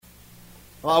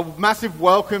Massive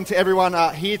welcome to everyone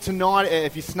here tonight.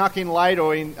 If you snuck in late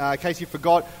or in case you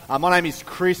forgot, my name is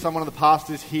Chris. I'm one of the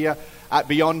pastors here at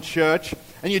Beyond Church.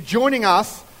 And you're joining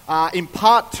us in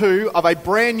part 2 of a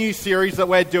brand new series that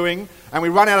we're doing. And we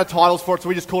run out of titles for it, so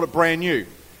we just called it Brand New.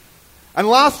 And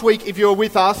last week, if you were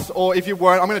with us or if you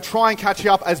weren't, I'm going to try and catch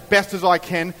you up as best as I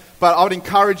can. But I would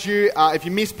encourage you, if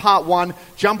you missed part 1,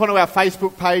 jump onto our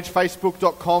Facebook page,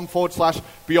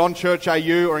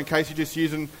 facebook.com/BeyondChurchAU, or in case you're just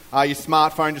using your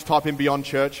smartphone, just type in Beyond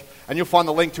Church, and you'll find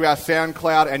the link to our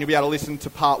SoundCloud, and you'll be able to listen to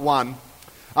part 1.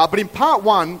 But in part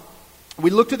 1, we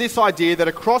looked at this idea that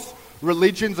across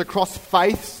religions, across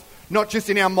faiths, not just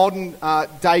in our modern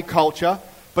day culture,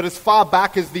 but as far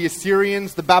back as the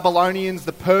Assyrians, the Babylonians,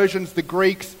 the Persians, the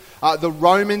Greeks, the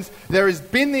Romans, there has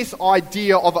been this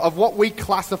idea of what we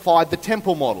classified the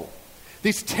temple model.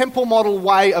 This temple model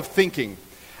way of thinking.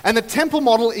 And the temple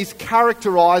model is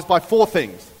characterized by 4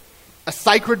 things. A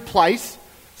sacred place,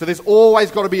 so there's always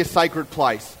got to be a sacred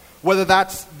place. Whether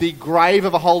that's the grave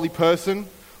of a holy person,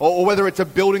 or whether it's a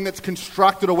building that's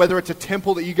constructed, or whether it's a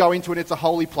temple that you go into and it's a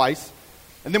holy place.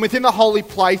 And then within the holy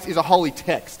place is a holy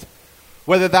text.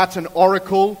 Whether that's an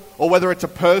oracle or whether it's a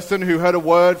person who heard a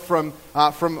word from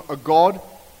a god.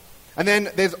 And then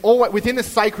there's always, within the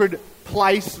sacred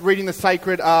place, within the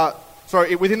sacred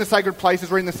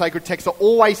places, reading the sacred text are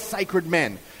always sacred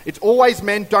men. It's always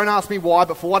men, don't ask me why,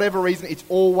 but for whatever reason, it's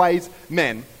always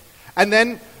men. And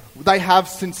then they have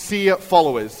sincere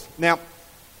followers. Now,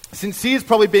 sincere is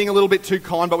probably being a little bit too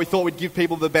kind, but we thought we'd give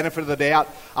people the benefit of the doubt.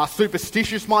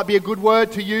 Superstitious might be a good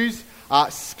word to use.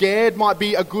 Scared might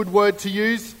be a good word to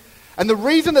use. And the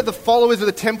reason that the followers of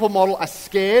the temple model are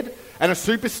scared and are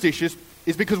superstitious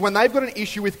is because when they've got an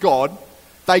issue with God,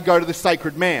 they go to the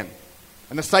sacred man.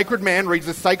 And the sacred man reads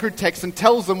the sacred text and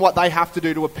tells them what they have to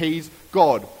do to appease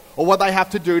God, or what they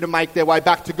have to do to make their way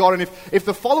back to God. And if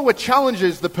the follower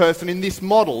challenges the person in this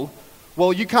model,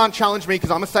 well, you can't challenge me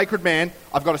because I'm a sacred man,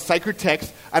 I've got a sacred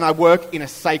text, and I work in a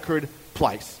sacred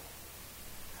place.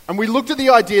 And we looked at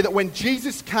the idea that when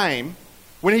Jesus came,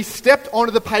 when he stepped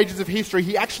onto the pages of history,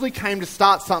 he actually came to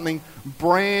start something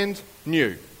brand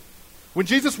new. When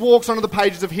Jesus walks onto the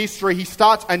pages of history, he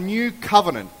starts a new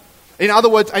covenant. In other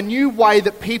words, a new way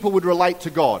that people would relate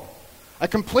to God. A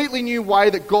completely new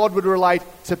way that God would relate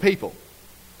to people.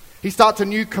 He starts a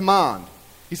new command.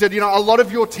 He said, a lot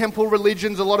of your temple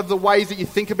religions, a lot of the ways that you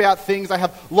think about things, they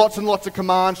have lots and lots of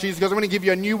commands. Jesus goes, I'm going to give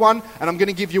you a new one, and I'm going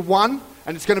to give you one,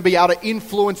 and it's going to be able to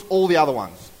influence all the other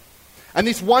ones. And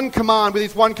with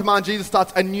this one command, Jesus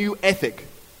starts a new ethic.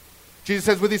 Jesus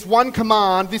says, with this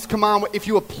command, if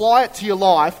you apply it to your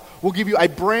life, will give you a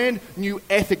brand new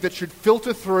ethic that should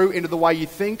filter through into the way you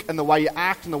think and the way you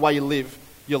act and the way you live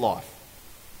your life.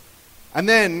 And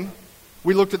then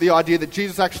we looked at the idea that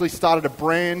Jesus actually started a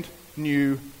brand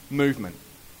new movement.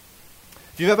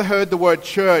 If you've ever heard the word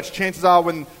church, chances are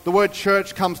when the word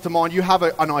church comes to mind, you have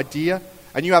an idea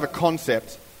and you have a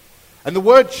concept. And the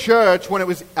word church, when it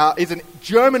was, is a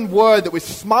German word that was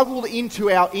smuggled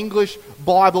into our English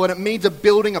Bible, and it means a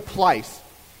building, a place.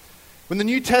 When the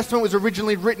New Testament was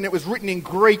originally written, it was written in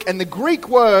Greek, and the Greek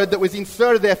word that was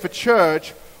inserted there for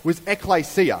church was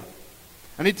ekklesia.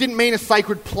 And it didn't mean a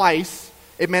sacred place,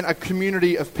 it meant a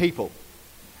community of people.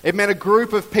 It meant a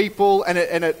group of people, and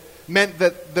it meant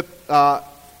that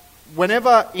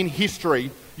whenever in history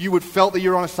you would felt that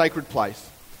you were on a sacred place,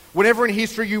 whenever in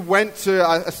history you went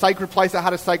to a sacred place that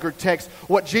had a sacred text,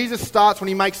 what Jesus starts when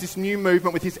he makes this new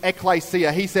movement with his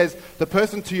ekklesia, he says, the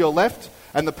person to your left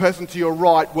and the person to your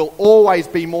right will always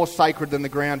be more sacred than the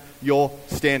ground you're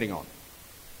standing on.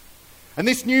 And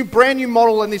this brand new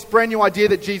model and this brand new idea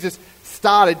that Jesus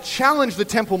started challenged the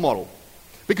temple model.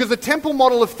 Because the temple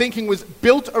model of thinking was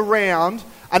built around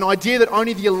an idea that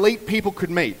only the elite people could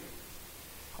meet.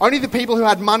 Only the people who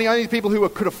had money, only the people who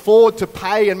could afford to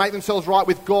pay and make themselves right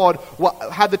with God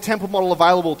had the temple model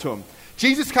available to them.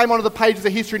 Jesus came onto the pages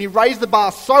of history and he raised the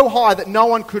bar so high that no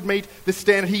one could meet the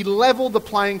standard. He leveled the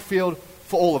playing field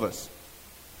for all of us.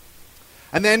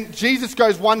 And then Jesus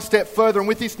goes one step further, and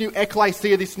with this new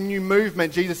ekklesia, this new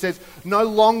movement, Jesus says, no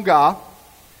longer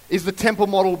is the temple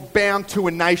model bound to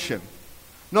a nation.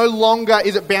 No longer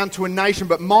is it bound to a nation,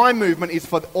 but my movement is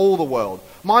for all the world.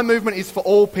 My movement is for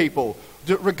all people.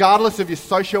 Regardless of your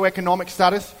socioeconomic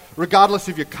status, regardless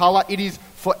of your colour, it is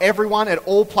for everyone at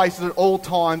all places, at all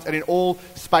times, and in all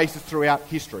spaces throughout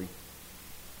history.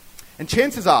 And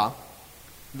chances are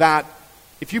that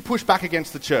if you push back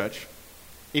against the church,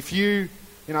 if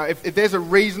there's a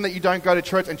reason that you don't go to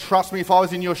church, and trust me, if I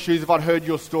was in your shoes, if I'd heard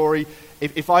your story,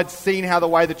 if I'd seen how the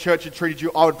way the church had treated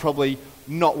you, I would probably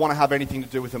not want to have anything to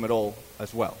do with them at all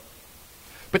as well.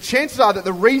 But chances are that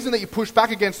the reason that you push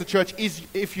back against the church is,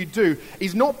 if you do,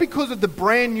 is not because of the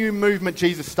brand new movement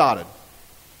Jesus started.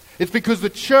 It's because the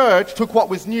church took what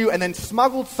was new and then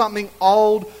smuggled something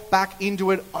old back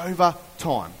into it over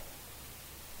time.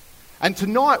 And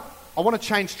tonight, I want to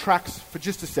change tracks for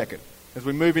just a second as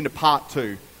we move into part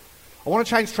 2. I want to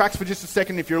change tracks for just a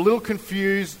second. If you're a little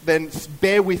confused, then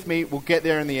bear with me. We'll get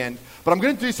there in the end. But I'm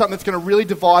going to do something that's going to really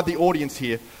divide the audience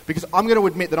here, because I'm going to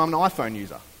admit that I'm an iPhone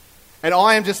user. And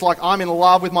I am just like, I'm in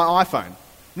love with my iPhone.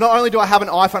 Not only do I have an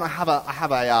iPhone, I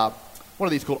have a what are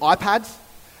these called? iPads.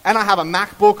 And I have a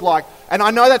MacBook, and I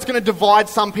know that's going to divide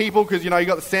some people, because, you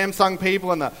got the Samsung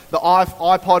people and the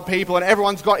iPod people, and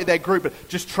everyone's got their group, but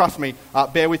just trust me,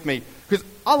 bear with me, because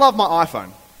I love my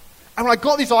iPhone. And when I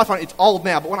got this iPhone, it's old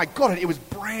now, but when I got it, it was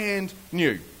brand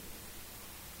new.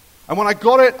 And when I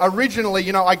got it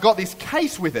originally, I got this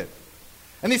case with it.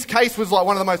 And this case was like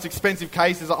one of the most expensive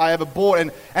cases I ever bought.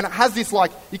 And it has this,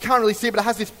 you can't really see it, but it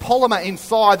has this polymer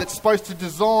inside that's supposed to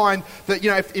design that,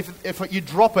 if you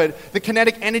drop it, the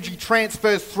kinetic energy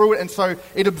transfers through it. And so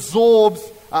it absorbs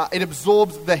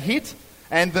the hit,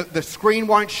 and the screen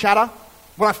won't shatter.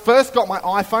 When I first got my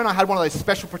iPhone, I had one of those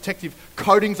special protective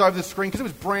coatings over the screen because it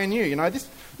was brand new. This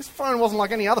phone wasn't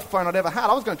like any other phone I'd ever had.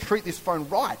 I was going to treat this phone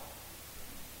right.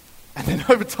 And then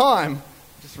over time,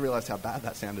 I just realized how bad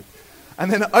that sounded. And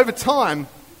then over time,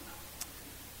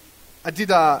 I did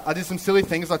some silly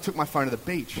things. I took my phone to the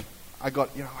beach. I got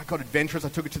adventurous. I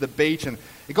took it to the beach, and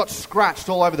it got scratched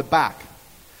all over the back.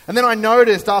 And then I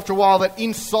noticed after a while that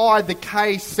inside the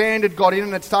case, sand had got in,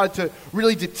 and it started to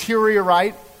really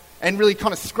deteriorate and really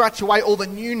kind of scratch away all the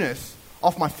newness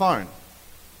off my phone.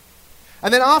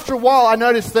 And then after a while, I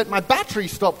noticed that my battery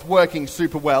stopped working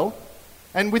super well.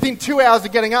 And within 2 hours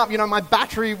of getting up, my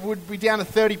battery would be down to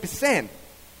 30%.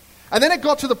 And then it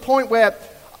got to the point where,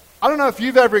 I don't know if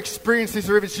you've ever experienced this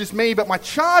or if it's just me, but my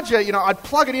charger, I'd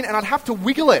plug it in and I'd have to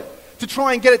wiggle it to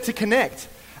try and get it to connect.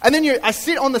 And then I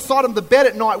sit on the side of the bed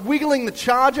at night wiggling the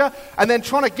charger and then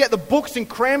trying to get the books and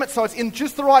cram it so it's in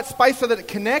just the right space so that it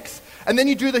connects. And then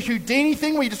you do the Houdini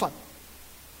thing where you just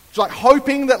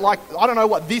hoping that, I don't know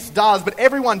what this does, but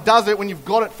everyone does it when you've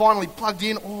got it finally plugged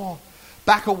in. Oh,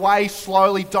 back away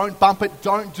slowly, don't bump it,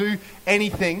 don't do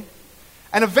anything.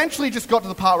 And eventually just got to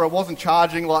the part where I wasn't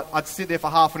charging. I'd sit there for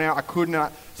half an hour, I couldn't.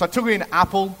 So I took it into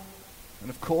Apple, and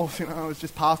of course, it was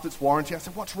just past its warranty. I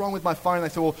said, what's wrong with my phone? And they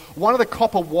said, well, one of the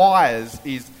copper wires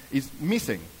is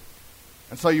missing.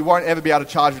 And so you won't ever be able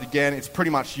to charge it again. It's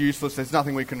pretty much useless. There's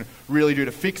nothing we can really do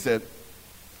to fix it.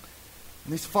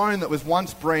 And this phone that was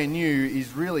once brand new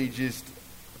is really just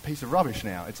a piece of rubbish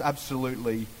now. It's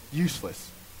absolutely useless.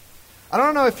 I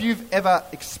don't know if you've ever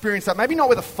experienced that. Maybe not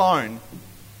with a phone,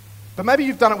 but maybe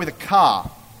you've done it with a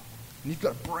car. And you've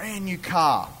got a brand new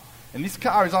car. And this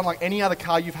car is unlike any other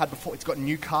car you've had before. It's got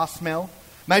new car smell.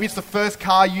 Maybe it's the first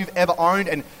car you've ever owned,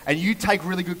 and you take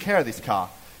really good care of this car.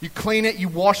 You clean it, you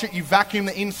wash it, you vacuum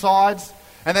the insides.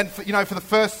 And then, for the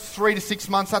first 3 to 6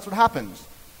 months, that's what happens.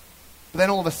 But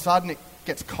then all of a sudden, it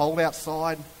gets cold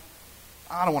outside.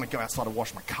 I don't want to go outside and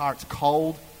wash my car. It's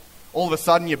cold. All of a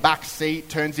sudden, your back seat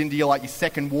turns into your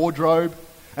second wardrobe.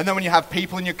 And then when you have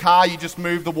people in your car, you just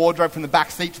move the wardrobe from the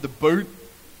back seat to the boot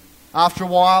after a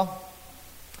while.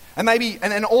 And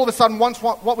then all of a sudden,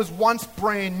 what was once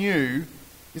brand new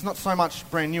is not so much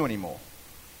brand new anymore.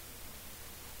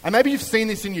 And maybe you've seen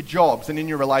this in your jobs and in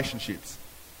your relationships.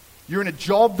 You're in a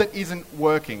job that isn't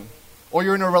working, or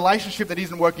you're in a relationship that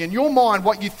isn't working. In your mind,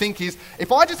 what you think is,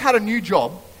 if I just had a new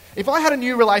job, if I had a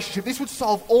new relationship, this would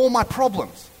solve all my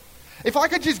problems. If I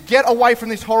could just get away from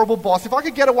this horrible boss, if I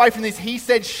could get away from this he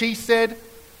said, she said,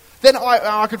 then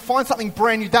I could find something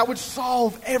brand new that would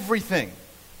solve everything.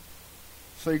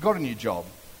 So you got a new job.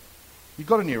 You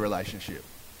got a new relationship.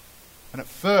 And at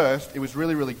first, it was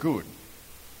really, really good.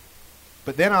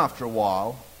 But then after a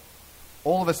while,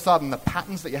 all of a sudden, the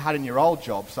patterns that you had in your old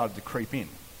job started to creep in.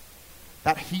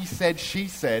 That he said, she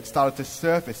said started to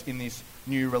surface in this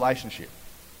new relationship.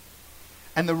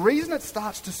 And the reason it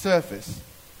starts to surface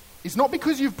is not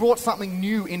because you've brought something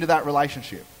new into that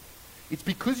relationship. It's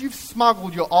because you've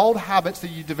smuggled your old habits that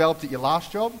you developed at your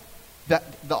last job,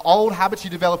 the old habits you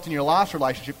developed in your last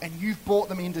relationship, and you've brought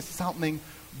them into something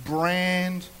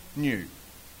brand new.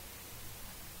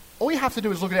 All you have to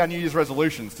do is look at our New Year's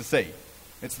resolutions to see.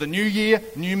 It's the new year,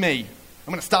 new me.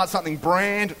 I'm going to start something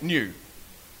brand new.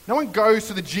 No one goes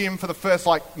to the gym for the first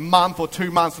month or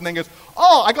 2 months and then goes,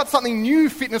 oh, I got something new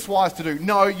fitness-wise to do.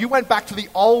 No, you went back to the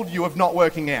old you of not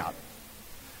working out.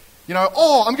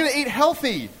 Oh, I'm going to eat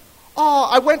healthy. Oh,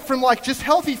 I went from just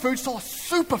healthy foods to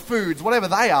superfoods, whatever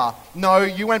they are. No,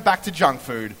 you went back to junk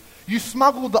food. You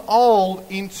smuggled the old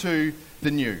into the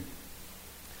new.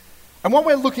 And what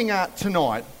we're looking at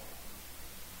tonight,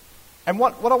 and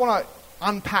what I want to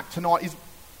unpack tonight is,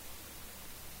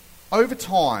 over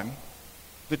time,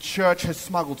 the church has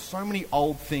smuggled so many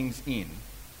old things in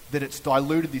that it's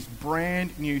diluted this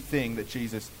brand new thing that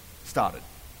Jesus started.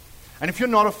 And if you're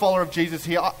not a follower of Jesus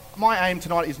here, my aim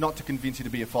tonight is not to convince you to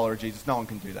be a follower of Jesus. No one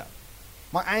can do that.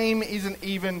 My aim isn't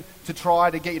even to try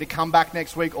to get you to come back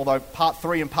next week, although part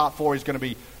 3 and part 4 is going to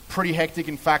be pretty hectic.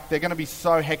 In fact, they're going to be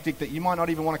so hectic that you might not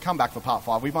even want to come back for part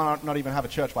 5. We might not even have a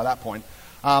church by that point.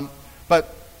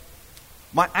 But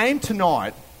my aim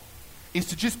tonight is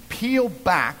to just peel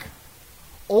back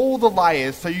all the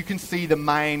layers so you can see the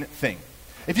main thing.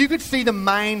 If you could see the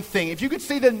main thing, if you could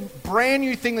see the brand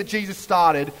new thing that Jesus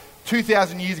started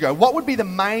 2,000 years ago, what would be the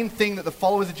main thing that the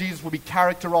followers of Jesus would be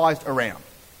characterized around?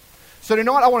 So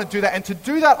tonight I want to do that, and to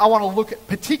do that I want to look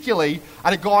particularly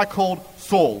at a guy called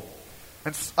Saul.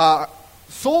 And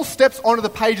Saul steps onto the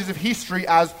pages of history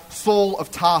as Saul of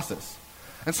Tarsus.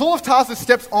 And Saul of Tarsus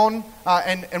steps on,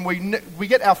 and we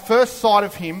get our first sight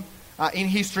of him in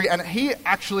history, and he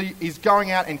actually is going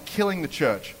out and killing the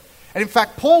church. And in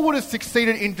fact, Paul would have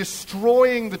succeeded in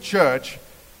destroying the church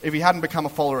if he hadn't become a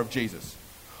follower of Jesus.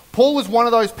 Paul was one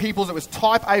of those people that was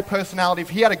type A personality. If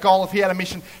he had a goal, if he had a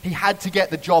mission, he had to get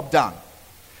the job done.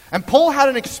 And Paul had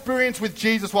an experience with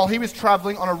Jesus while he was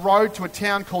traveling on a road to a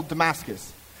town called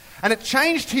Damascus. And it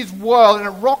changed his world, and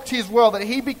it rocked his world, that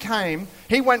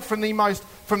he went from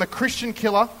the Christian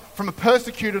killer, from a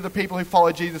persecutor of the people who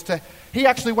followed Jesus, to he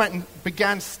actually went and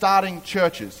began starting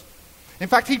churches. In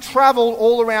fact, he traveled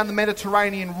all around the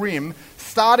Mediterranean rim,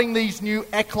 starting these new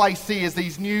ecclesias,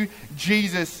 these new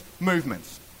Jesus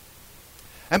movements.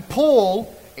 And Paul,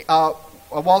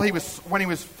 when he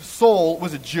was Saul,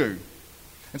 was a Jew.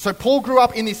 And so Paul grew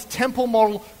up in this temple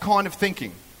model kind of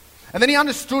thinking. And then he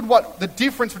understood what the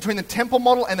difference between the temple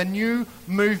model and the new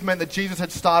movement that Jesus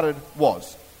had started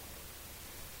was.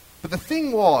 But the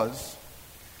thing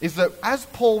is that as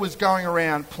Paul was going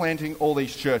around planting all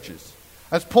these churches,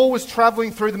 as Paul was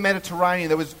traveling through the Mediterranean,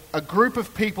 there was a group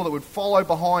of people that would follow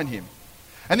behind him.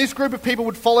 And this group of people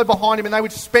would follow behind him, and they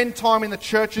would spend time in the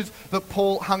churches that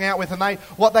Paul hung out with. And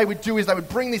what they would do is they would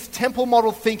bring this temple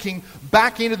model thinking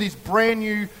back into this brand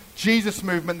new Jesus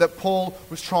movement that Paul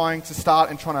was trying to start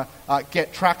and trying to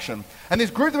get traction. And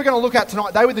this group that we're going to look at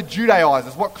tonight, they were the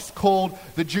Judaizers, what's called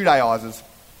the Judaizers.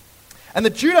 And the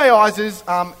Judaizers,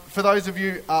 for those of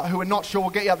you who are not sure,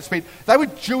 we'll get you up to speed, they were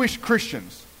Jewish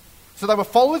Christians. So they were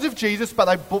followers of Jesus, but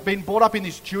they've been brought up in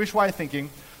this Jewish way of thinking,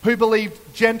 who believed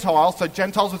Gentiles, so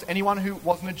Gentiles was anyone who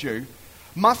wasn't a Jew,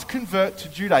 must convert to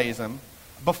Judaism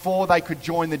before they could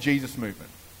join the Jesus movement.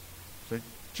 So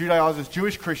Judaizers,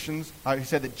 Jewish Christians, who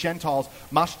said that Gentiles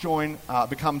must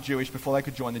become Jewish before they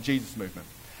could join the Jesus movement.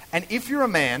 And if you're a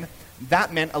man,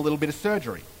 that meant a little bit of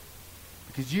surgery,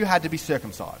 because you had to be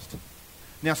circumcised.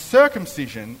 Now,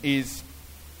 circumcision is...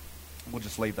 We'll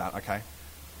just leave that, okay?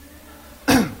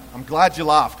 I'm glad you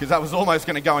laughed, because that was almost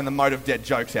going to go in the mode of dead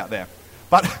jokes out there.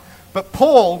 But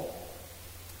Paul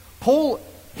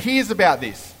hears about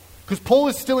this, because Paul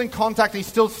is still in contact, and he's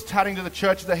still chatting to the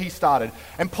churches that he started.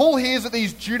 And Paul hears that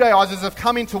these Judaizers have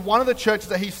come into one of the churches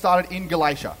that he started in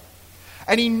Galatia.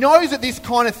 And he knows that this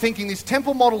kind of thinking, this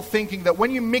temple model thinking, that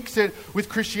when you mix it with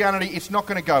Christianity, it's not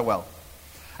going to go well.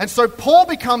 And so Paul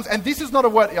becomes, and this is not a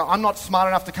word, I'm not smart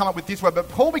enough to come up with this word, but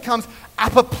Paul becomes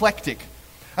apoplectic.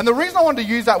 And the reason I wanted to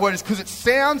use that word is because it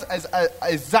sounds as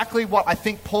exactly what I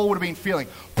think Paul would have been feeling.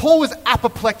 Paul was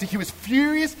apoplectic. He was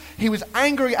furious. He was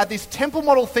angry at this temple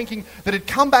model thinking that had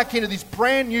come back into this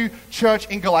brand new church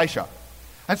in Galatia.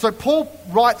 And so Paul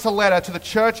writes a letter to the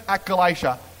church at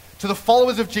Galatia, to the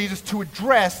followers of Jesus, to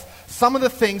address some of the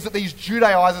things that these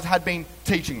Judaizers had been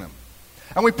teaching them.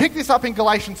 And we pick this up in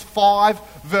Galatians 5,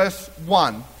 verse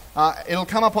 1. It'll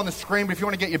come up on the screen, but if you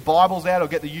want to get your Bibles out or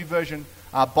get the YouVersion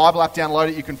Bible app, download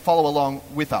it, you can follow along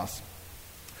with us.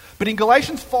 But in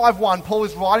Galatians 5:1, Paul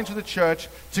is writing to the church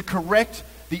to correct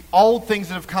the old things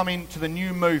that have come into the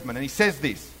new movement. And he says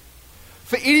this: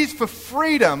 "For it is for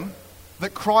freedom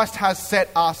that Christ has set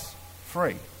us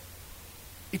free."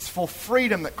 It's for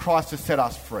freedom that Christ has set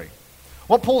us free.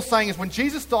 What Paul's saying is, when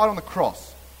Jesus died on the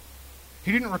cross,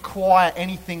 he didn't require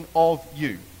anything of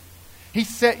you. He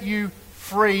set you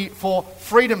free for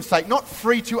freedom's sake, not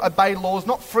free to obey laws,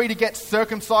 not free to get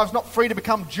circumcised, not free to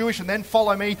become Jewish and then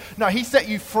follow me. No, he set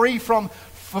you free for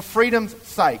freedom's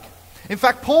sake. In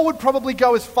fact, Paul would probably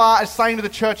go as far as saying to the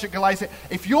church at Galatia,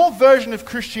 if your version of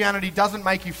Christianity doesn't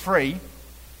make you free,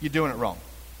 you're doing it wrong.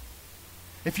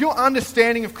 If your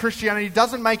understanding of Christianity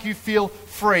doesn't make you feel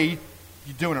free,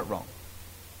 you're doing it wrong.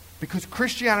 Because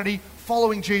Christianity,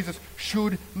 following Jesus,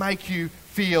 should make you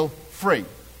feel free.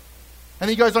 And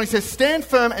he goes on, he says, stand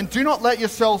firm and do not let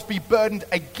yourselves be burdened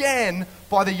again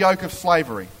by the yoke of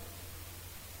slavery.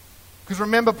 Because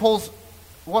remember,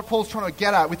 what Paul's trying to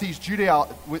get at with these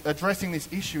with addressing this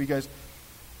issue, he goes,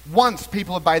 once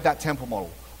people obeyed that temple model.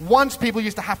 Once people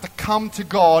used to have to come to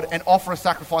God and offer a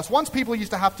sacrifice. Once people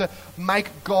used to have to make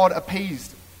God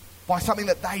appeased by something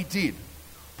that they did.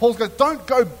 Paul goes, don't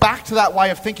go back to that way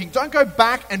of thinking. Don't go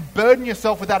back and burden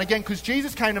yourself with that again, because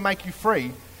Jesus came to make you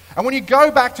free. And when you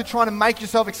go back to trying to make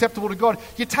yourself acceptable to God,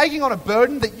 you're taking on a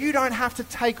burden that you don't have to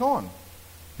take on,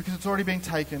 because it's already been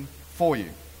taken for you.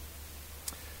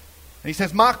 And he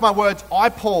says, mark my words, I,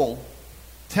 Paul,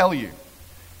 tell you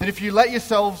that if you let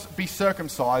yourselves be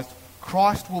circumcised,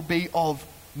 Christ will be of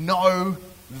no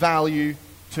value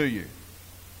to you.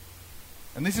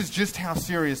 And this is just how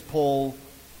serious Paul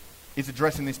is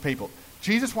addressing these people.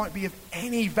 Jesus won't be of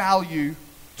any value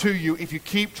to you if you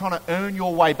keep trying to earn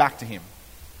your way back to him.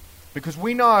 Because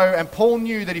we know, and Paul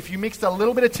knew, that if you mixed a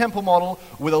little bit of temple model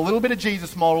with a little bit of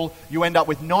Jesus model, you end up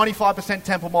with 95%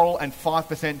 temple model and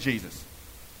 5% Jesus.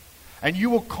 And you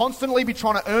will constantly be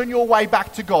trying to earn your way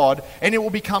back to God, and it will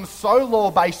become so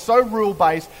law-based, so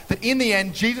rule-based, that in the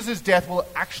end, Jesus' death will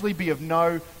actually be of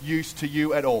no use to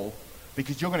you at all,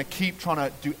 because you're going to keep trying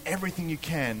to do everything you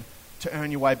can to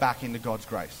earn your way back into God's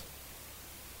grace.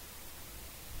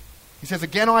 He says,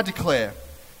 again I declare,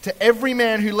 to every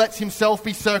man who lets himself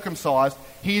be circumcised,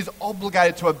 he is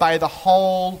obligated to obey the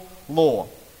whole law.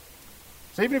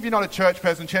 So even if you're not a church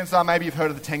person, chances are maybe you've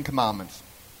heard of the Ten Commandments.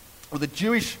 Well, the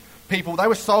Jewish people, they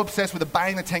were so obsessed with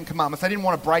obeying the Ten Commandments, they didn't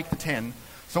want to break the 10.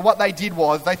 So what they did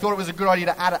was, they thought it was a good idea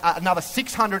to add another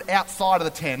 600 outside of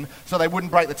the 10, so they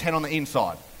wouldn't break the 10 on the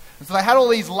inside. And so they had all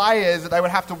these layers that they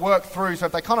would have to work through, so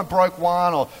if they kind of broke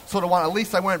one or sort of one, at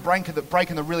least they weren't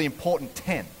breaking the really important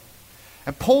 10.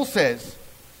 And Paul says,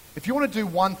 if you want to do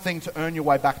one thing to earn your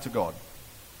way back to God,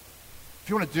 if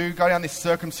you want to go down this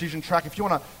circumcision track, if you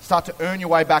want to start to earn your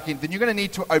way back in, then you're going to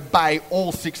need to obey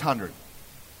all 600.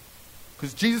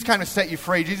 Because Jesus came to set you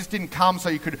free. Jesus didn't come so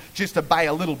you could just obey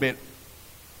a little bit.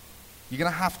 You're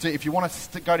going to have to, if you want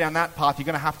to go down that path, you're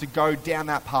going to have to go down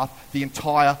that path the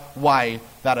entire way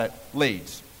that it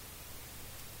leads.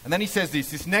 And then he says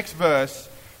this next verse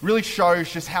really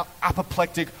shows just how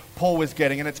apoplectic Paul was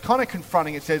getting. And it's kind of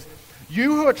confronting. It says,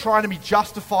 you who are trying to be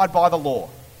justified by the law.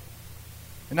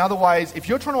 In other ways, if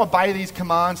you're trying to obey these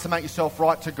commands to make yourself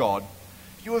right to God,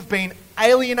 you have been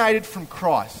alienated from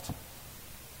Christ.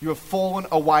 You have fallen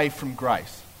away from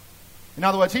grace. In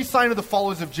other words, he's saying to the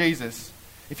followers of Jesus,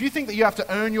 if you think that you have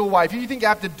to earn your way, if you think you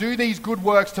have to do these good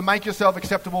works to make yourself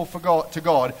acceptable to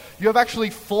God, you have actually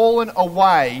fallen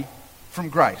away from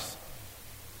grace.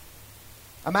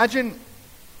 Imagine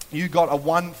you got a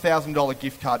 $1,000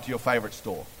 gift card to your favorite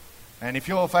store. And if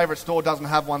your favorite store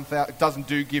doesn't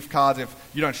do gift cards, if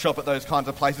you don't shop at those kinds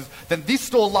of places, then this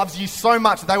store loves you so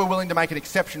much that they were willing to make an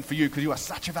exception for you because you are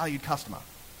such a valued customer.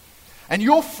 And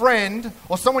your friend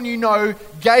or someone you know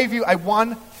gave you a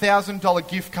 $1,000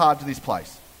 gift card to this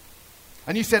place.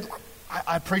 And you said,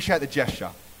 I appreciate the gesture.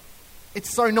 It's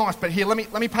so nice, but here, let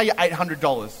me pay you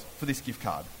 $800 for this gift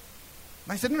card.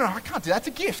 And they said, no, I can't do that. It's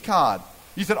a gift card.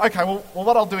 You said, okay, well,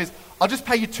 what I'll do is I'll just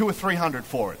pay you $200 or $300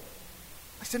 for it.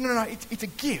 I said, no, it's a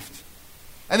gift.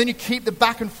 And then you keep the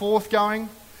back and forth going.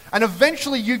 And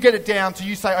eventually you get it down to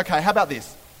you say, okay, how about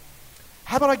this?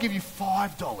 How about I give you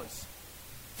 $5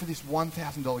 for this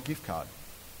 $1,000 gift card?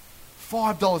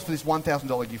 $5 for this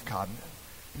 $1,000 gift card.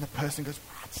 And the person goes,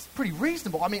 that's pretty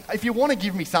reasonable. I mean, if you want to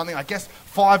give me something, I guess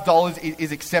 $5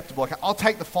 is acceptable. Okay, I'll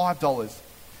take the $5.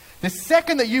 The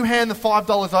second that you hand the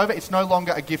 $5 over, it's no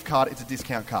longer a gift card, it's a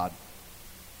discount card.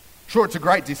 Sure, it's a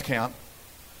great discount,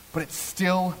 but it's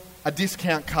still a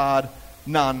discount card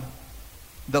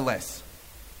nonetheless.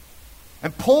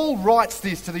 And Paul writes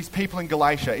this to these people in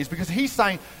Galatia is because he's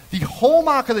saying the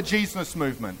hallmark of the Jesus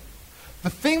movement, the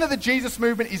thing that the Jesus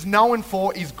movement is known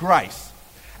for is grace.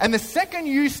 And the second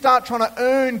you start trying to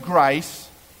earn grace,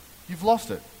 you've lost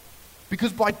it.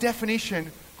 Because by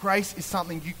definition, grace is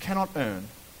something you cannot earn,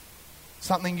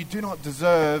 something you do not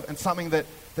deserve, and something that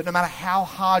no matter how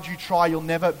hard you try, you'll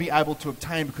never be able to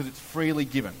obtain because it's freely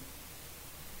given.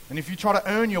 And if you try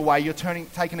to earn your way, you're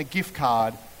taking a gift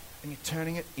card and you're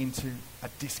turning it into a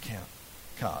discount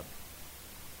card.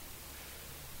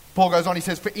 Paul goes on, he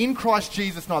says, for in Christ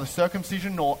Jesus neither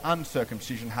circumcision nor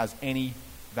uncircumcision has any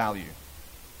value.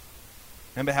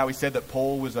 Remember how he said that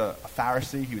Paul was a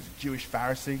Pharisee? He was a Jewish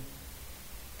Pharisee.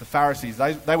 The Pharisees,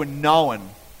 they were known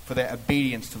for their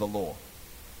obedience to the law.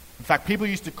 In fact, people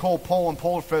used to call Paul, and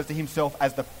Paul refers to himself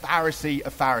as the Pharisee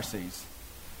of Pharisees.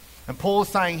 And Paul is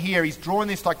saying here, he's drawing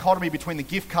this dichotomy between the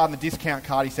gift card and the discount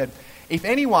card. He said, if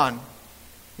anyone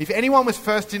If anyone was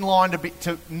first in line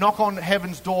to knock on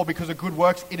heaven's door because of good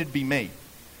works, it'd be me.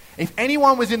 If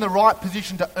anyone was in the right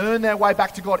position to earn their way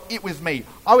back to God, it was me.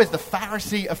 I was the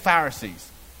Pharisee of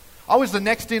Pharisees. I was the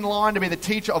next in line to be the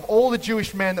teacher of all the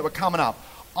Jewish men that were coming up.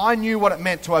 I knew what it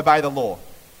meant to obey the law.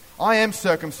 I am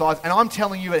circumcised, and I'm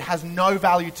telling you it has no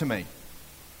value to me.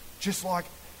 Just like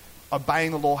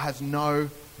obeying the law has no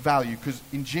value, because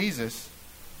in Jesus,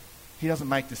 he doesn't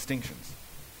make distinctions.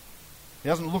 He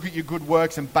doesn't look at your good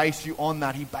works and base you on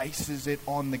that. He bases it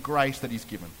on the grace that he's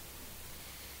given.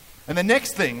 And the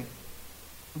next thing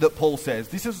that Paul says,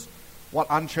 this is what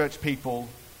unchurched people,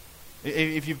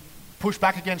 if you've pushed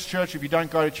back against church, if you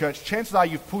don't go to church, chances are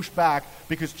you've pushed back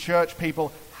because church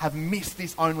people have missed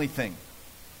this only thing.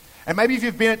 And maybe if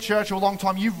you've been at church for a long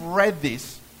time, you've read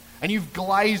this and you've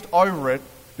glazed over it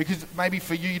because maybe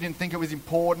for you didn't think it was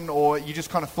important, or you just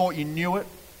kind of thought you knew it.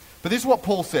 But this is what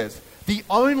Paul says. The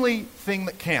only thing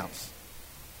that counts,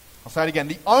 I'll say it again,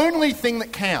 the only thing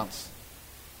that counts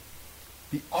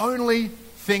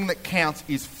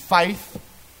is faith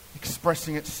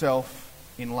expressing itself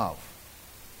in love.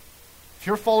 If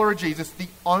you're a follower of Jesus, the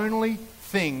only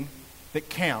thing that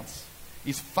counts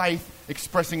is faith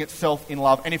expressing itself in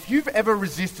love. And if you've ever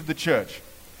resisted the church,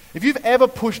 if you've ever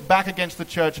pushed back against the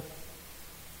church,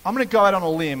 I'm going to go out on a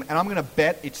limb and I'm going to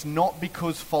bet it's not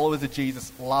because followers of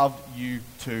Jesus loved you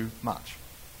too much.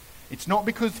 It's not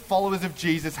because followers of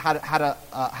Jesus had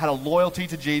a loyalty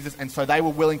to Jesus, and so they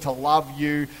were willing to love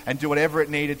you and do whatever it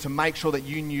needed to make sure that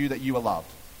you knew that you were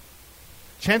loved.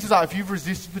 Chances are, if you've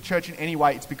resisted the church in any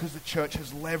way, it's because the church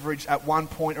has leveraged at one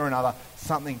point or another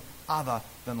something other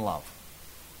than love.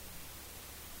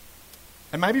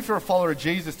 And maybe if you're a follower of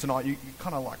Jesus tonight, you're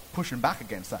kind of like pushing back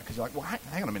against that, because you're like, well,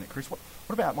 hang on a minute, Chris. What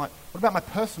about my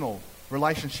personal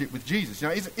relationship with Jesus?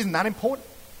 Isn't that important?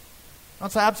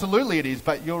 I'd say absolutely it is,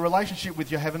 but your relationship with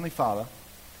your Heavenly Father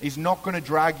is not going to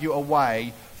drag you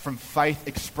away from faith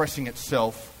expressing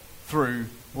itself through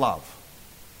love.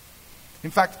 In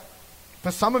fact,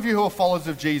 for some of you who are followers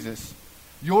of Jesus,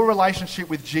 your relationship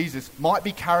with Jesus might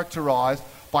be characterized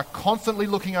by constantly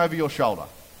looking over your shoulder.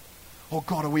 Oh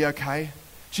God, are we okay?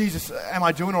 Jesus, am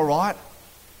I doing all right?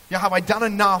 Yeah, have I done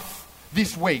enough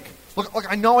this week? Look,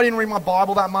 I know I didn't read my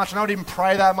Bible that much. I know I didn't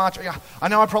pray that much. I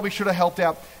know I probably should have helped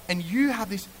out. And you have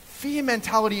this fear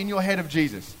mentality in your head of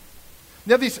Jesus.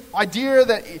 You have this idea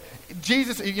that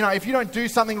Jesus, if you don't do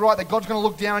something right, that God's going to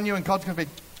look down on you and God's going to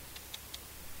be...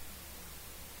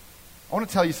 I want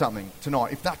to tell you something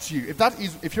tonight. If that's you,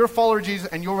 if you're a follower of Jesus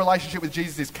and your relationship with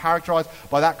Jesus is characterized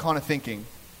by that kind of thinking,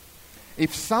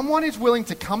 if someone is willing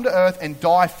to come to earth and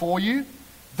die for you,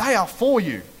 they are for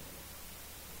you.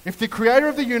 If the creator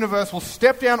of the universe will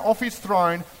step down off his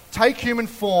throne, take human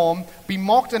form, be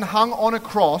mocked and hung on a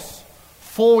cross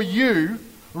for you,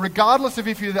 regardless of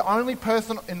if you're the only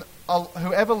person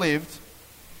who ever lived,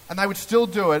 and they would still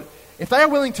do it, if they are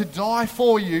willing to die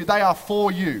for you, they are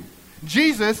for you.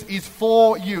 Jesus is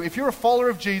for you. If you're a follower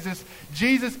of Jesus,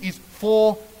 Jesus is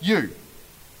for you.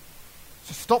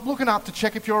 So stop looking up to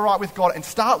check if you're all right with God and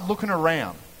start looking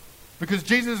around. Because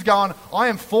Jesus is going, I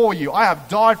am for you. I have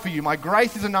died for you. My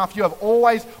grace is enough. You have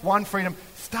always won freedom.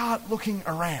 Start looking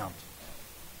around.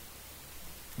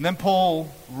 And then Paul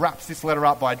wraps this letter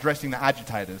up by addressing the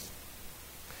agitators.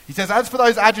 He says, as for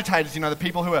those agitators, the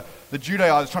people who are the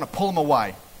Judaizers trying to pull them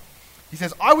away, he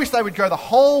says, I wish they would go the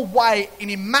whole way and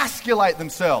emasculate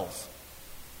themselves.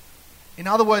 In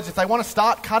other words, if they want to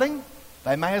start cutting,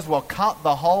 they may as well cut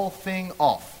the whole thing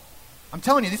off. I'm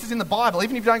telling you, this is in the Bible.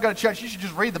 Even if you don't go to church, you should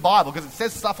just read the Bible, because it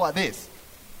says stuff like this.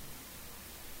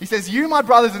 He says, you, my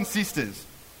brothers and sisters,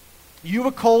 you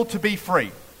were called to be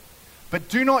free, but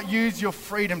do not use your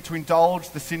freedom to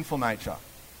indulge the sinful nature.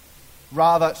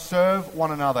 Rather, serve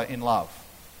one another in love.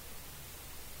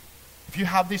 If you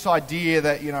have this idea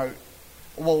that,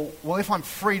 well, if I'm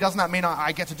free, doesn't that mean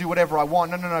I get to do whatever I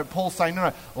want? No. Paul's saying,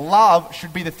 no. Love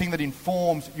should be the thing that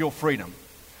informs your freedom.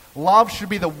 Love should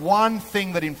be the one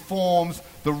thing that informs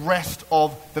the rest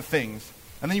of the things.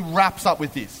 And then he wraps up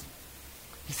with this.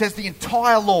 He says the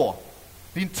entire law,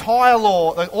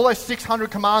 all those 600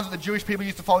 commands that the Jewish people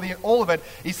used to follow, all of it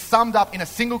is summed up in a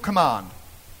single command.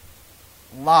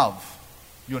 Love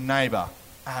your neighbor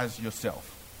as yourself.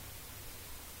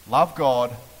 Love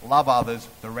God, love others,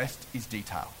 the rest is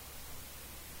detail.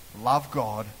 Love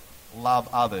God, love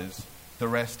others, the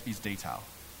rest is detail.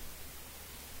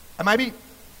 And maybe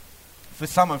for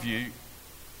some of you,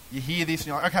 you hear this and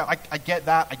you're like, okay, I get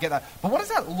that. But what does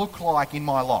that look like in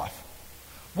my life?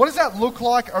 What does that look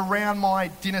like around my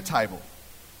dinner table?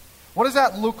 What does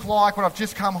that look like when I've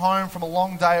just come home from a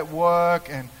long day at work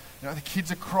and the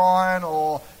kids are crying,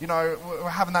 or we're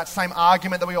having that same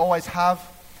argument that we always have?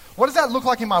 What does that look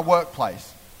like in my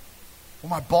workplace? Well,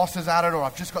 my boss is at it, or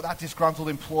I've just got that disgruntled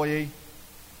employee.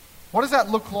 What does that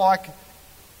look like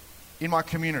in my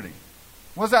community?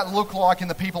 What does that look like in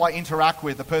the people I interact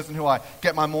with, the person who I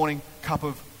get my morning cup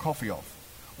of coffee off?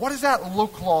 What does that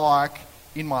look like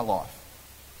in my life?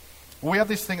 Well, we have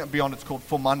this thing at Beyond, it's called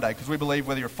Full Monday, because we believe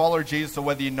whether you're a follower of Jesus or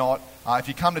whether you're not, if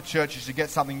you come to church, you should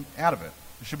get something out of it.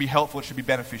 It should be helpful, it should be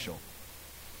beneficial.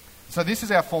 So this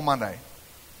is our Full Monday.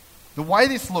 The way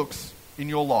this looks in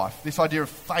your life, this idea of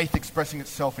faith expressing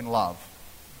itself in love,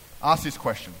 ask this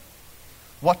question.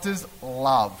 What does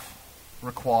love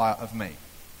require of me?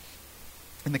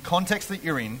 In the context that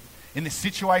you're in the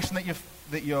situation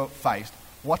that you're faced,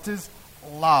 what does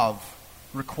love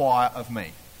require of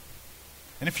me?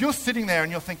 And if you're sitting there and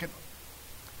you're thinking,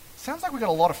 sounds like we've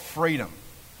got a lot of freedom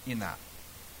in that.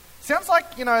 Sounds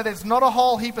like, there's not a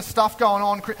whole heap of stuff going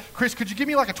on. Chris, could you give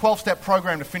me like a 12-step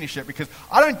program to finish it? Because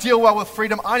I don't deal well with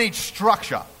freedom. I need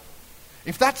structure.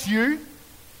 If that's you,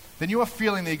 then you are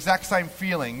feeling the exact same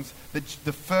feelings that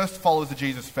the first followers of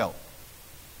Jesus felt.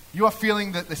 You are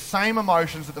feeling the same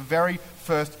emotions that the very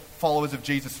first followers of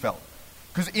Jesus felt.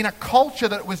 Because in a culture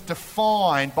that was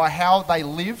defined by how they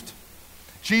lived,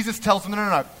 Jesus tells them,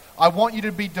 no, I want you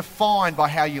to be defined by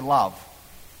how you love.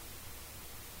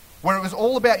 When it was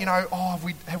all about, have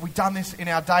we done this in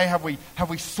our day? Have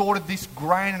we sorted this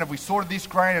grain and have we sorted this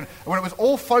grain? And when it was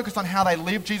all focused on how they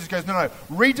lived, Jesus goes, no,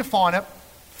 redefine it,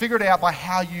 figure it out by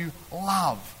how you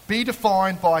love. Be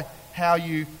defined by how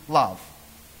you love.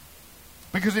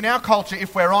 Because in our culture,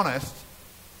 if we're honest,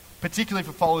 particularly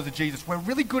for followers of Jesus, we're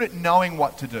really good at knowing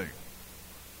what to do.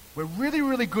 We're really,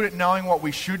 really good at knowing what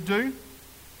we should do,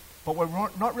 but we're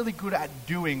not really good at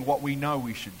doing what we know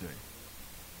we should do.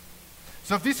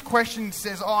 So if this question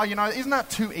says, isn't that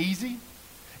too easy?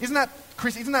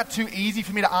 Chris, isn't that too easy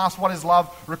for me to ask what does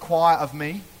love require of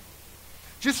me?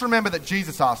 Just remember that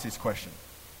Jesus asked this question.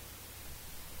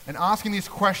 And asking this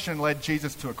question led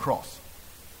Jesus to a cross,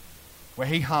 where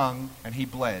he hung and he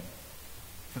bled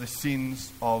for the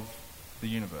sins of the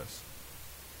universe.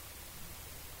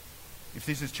 If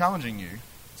this is challenging you,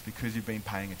 it's because you've been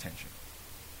paying attention.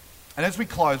 And as we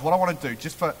close, what I want to do,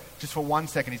 just for 1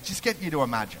 second, is just get you to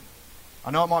imagine. I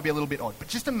know it might be a little bit odd, but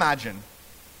just imagine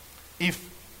if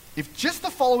just the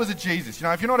followers of Jesus,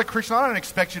 if you're not a Christian, I don't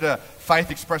expect you to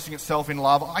faith expressing itself in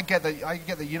love. I get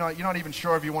that you're not even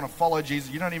sure if you want to follow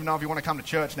Jesus. You don't even know if you want to come to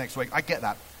church next week. I get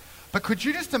that. But could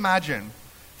you just imagine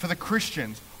for the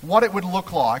Christians what it would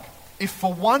look like if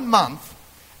for 1 month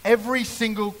every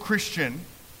single Christian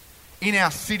in our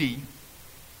city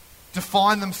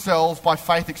defined themselves by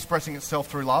faith expressing itself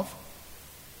through love?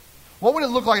 What would it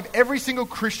look like if every single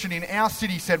Christian in our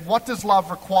city said, what does love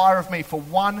require of me for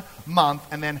 1 month,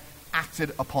 and then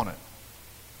acted upon it?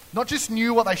 Not just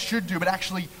knew what they should do, but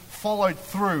actually followed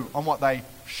through on what they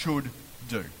should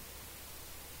do.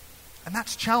 And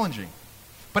that's challenging.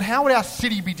 But how would our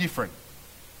city be different?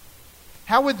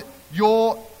 How would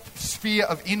your sphere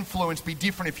of influence be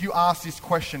different if you asked this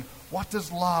question, what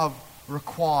does love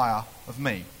require of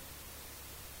me?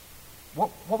 What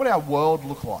would our world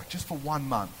look like just for 1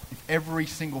 month if every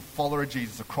single follower of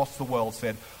Jesus across the world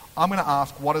said, I'm going to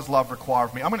ask, what does love require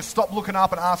of me? I'm going to stop looking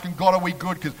up and asking, God, are we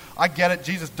good? Because I get it,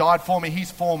 Jesus died for me,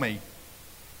 he's for me.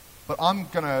 But I'm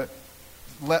going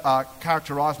to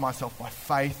characterize myself by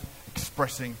faith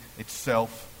expressing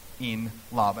itself in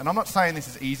love. And I'm not saying this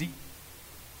is easy,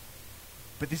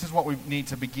 but this is what we need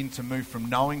to begin to move from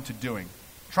knowing to doing.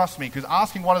 Trust me, because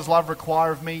asking what does love require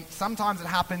of me, sometimes it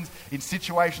happens in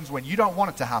situations when you don't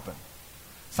want it to happen.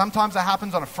 Sometimes it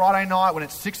happens on a Friday night when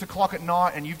it's 6 o'clock at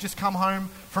night and you've just come home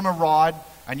from a ride,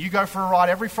 and you go for a ride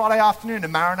every Friday afternoon to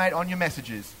marinate on your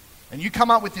messages. And you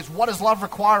come up with this, what does love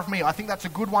require of me? I think that's a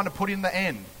good one to put in the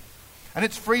end. And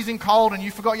it's freezing cold and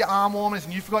you forgot your arm warmers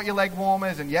and you forgot your leg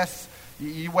warmers, and yes,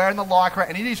 you're wearing the Lycra,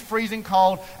 and it is freezing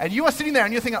cold, and you are sitting there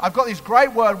and you're thinking, I've got this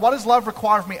great word, what does love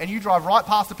require of me? And you drive right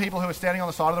past the people who are standing on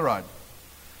the side of the road.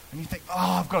 And you think,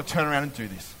 I've got to turn around and do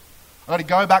this. I've got to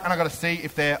go back and I've got to see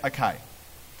if they're okay.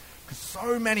 Because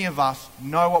so many of us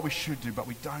know what we should do, but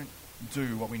we don't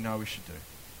do what we know we should do.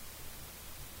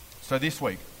 So this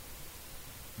week,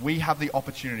 we have the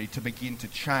opportunity to begin to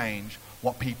change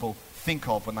what people think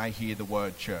of when they hear the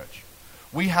word church.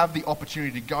 We have the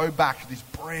opportunity to go back to this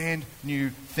brand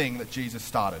new thing that Jesus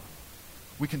started.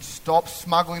 We can stop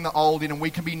smuggling the old in, and we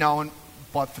can be known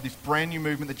for this brand new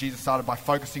movement that Jesus started by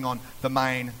focusing on the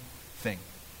main thing.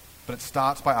 But it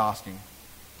starts by asking,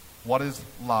 what does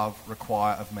love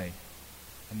require of me?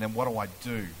 And then what do I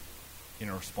do in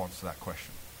a response to that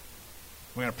question?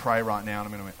 We're going to pray right now,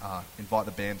 and I'm going to invite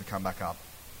the band to come back up.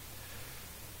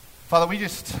 Father, we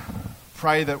just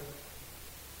pray that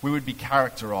we would be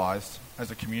characterized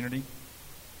as a community.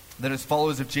 That as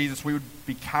followers of Jesus, we would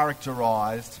be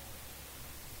characterized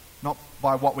not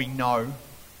by what we know,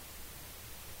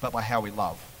 but by how we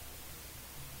love.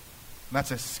 And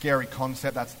that's a scary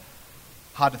concept. That's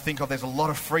hard to think of. There's a lot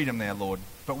of freedom there, Lord.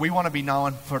 But we want to be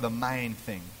known for the main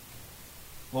thing.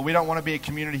 Lord, we don't want to be a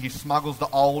community who smuggles the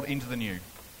old into the new.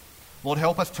 Lord,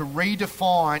 help us to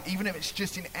redefine, even if it's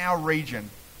just in our region,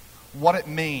 what it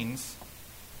means,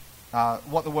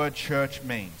 what the word church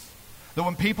means. That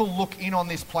when people look in on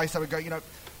this place, they would go,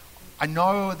 I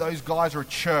know those guys are a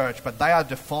church, but they are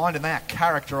defined and they are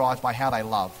characterized by how they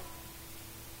love.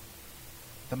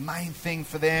 The main thing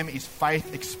for them is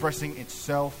faith expressing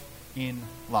itself in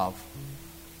love.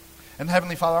 And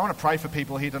Heavenly Father, I want to pray for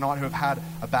people here tonight who have had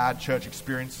a bad church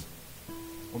experience.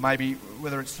 Or maybe,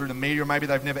 whether it's through the media, or maybe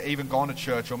they've never even gone to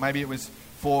church, or maybe it was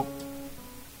for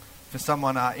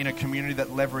someone in a community that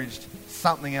leveraged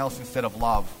something else instead of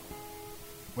love.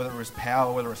 Whether it was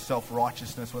power, whether it was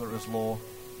self-righteousness, whether it was law.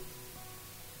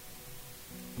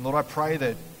 And Lord, I pray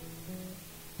that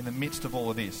in the midst of all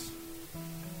of this,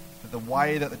 that the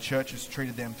way that the church has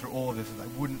treated them through all of this, that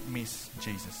they wouldn't miss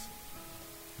Jesus.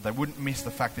 They wouldn't miss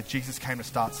the fact that Jesus came to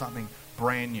start something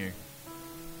brand new.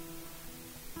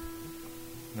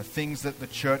 And the things that the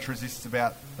church resists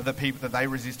about, or the people that they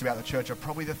resist about the church, are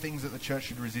probably the things that the church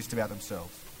should resist about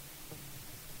themselves.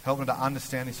 Help them to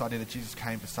understand this idea that Jesus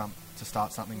came to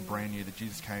start something brand new, that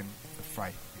Jesus came for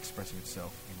faith expressing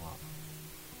itself in love.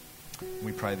 And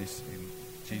we pray this in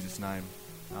Jesus' name.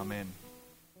 Amen.